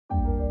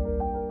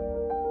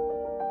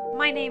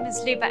My name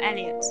is Luba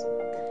Elliott.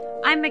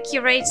 I'm a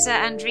curator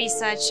and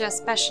researcher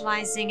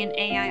specializing in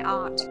AI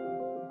art.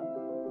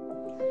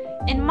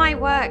 In my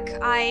work,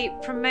 I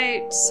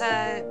promote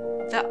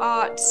the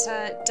art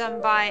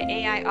done by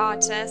AI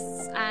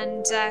artists,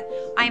 and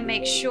I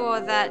make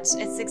sure that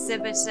it's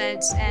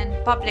exhibited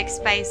in public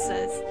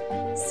spaces,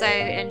 so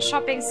in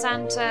shopping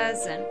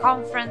centers, in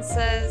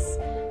conferences,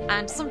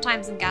 and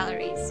sometimes in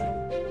galleries.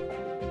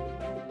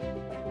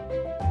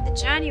 The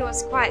journey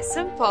was quite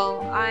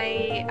simple.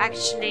 I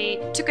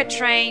actually took a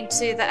train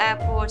to the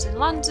airport in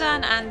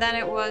London, and then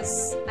it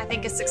was, I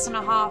think, a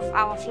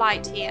 6.5-hour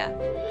flight here.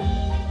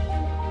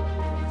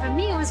 For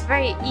me, it was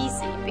very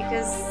easy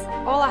because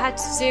all I had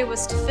to do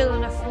was to fill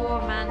in a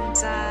form and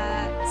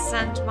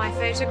send my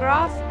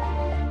photograph.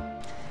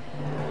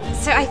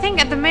 So I think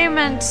at the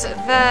moment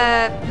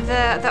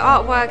the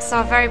artworks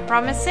are very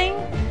promising.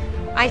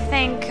 I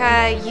think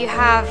you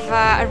have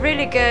a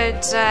really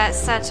good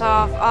set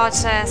of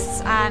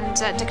artists and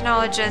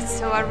technologists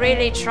who are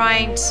really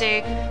trying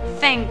to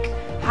think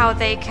how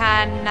they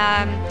can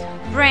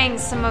bring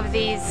some of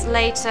these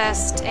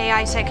latest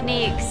AI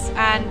techniques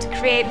and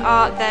create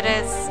art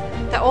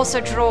that also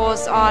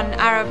draws on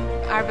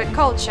Arabic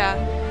culture,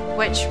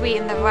 which we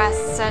in the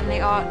West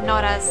certainly are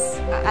not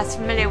as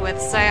familiar with.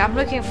 So I'm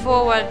looking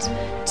forward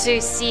to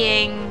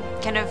seeing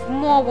kind of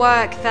more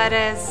work that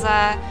is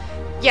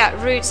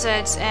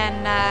rooted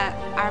in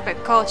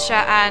Arabic culture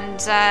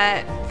and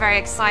very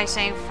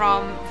exciting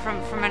from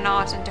an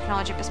art and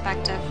technology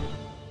perspective.